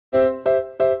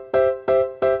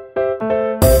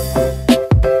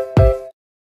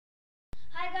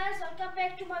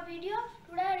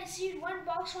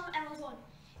box from Amazon.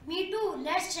 Me too,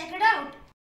 let's check it out.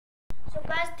 So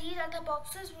guys, these are the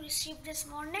boxes we received this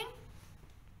morning.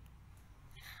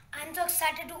 I'm so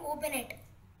excited to open it.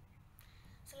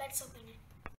 So let's open it.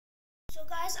 So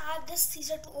guys, I have this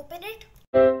scissor to open it.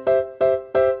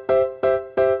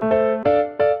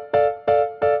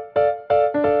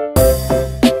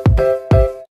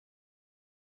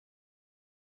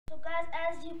 So guys,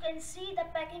 as you can see, the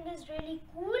packing is really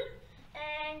cool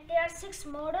and there are 6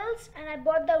 models and I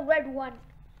bought the red one.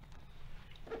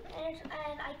 And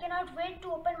I cannot wait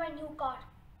to open my new car.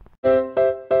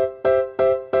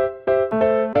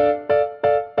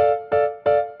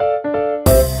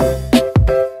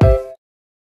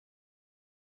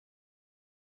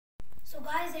 So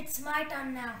guys, it's my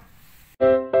turn now.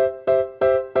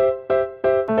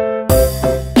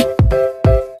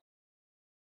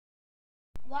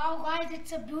 Wow guys,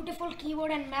 it's a beautiful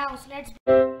keyboard and mouse.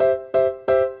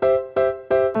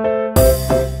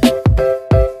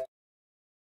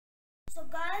 So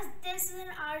guys, this is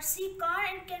an RC car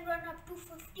and can run up to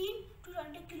 15 to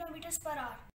 20 kilometers per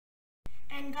hour.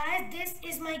 And guys, this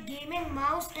is my gaming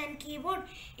mouse and keyboard.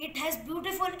 It has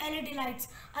beautiful LED lights.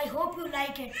 I hope you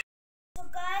like it. So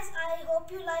guys, I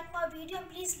hope you like my video.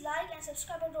 Please like and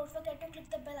subscribe and don't forget to click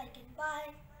the bell icon.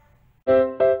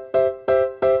 Bye.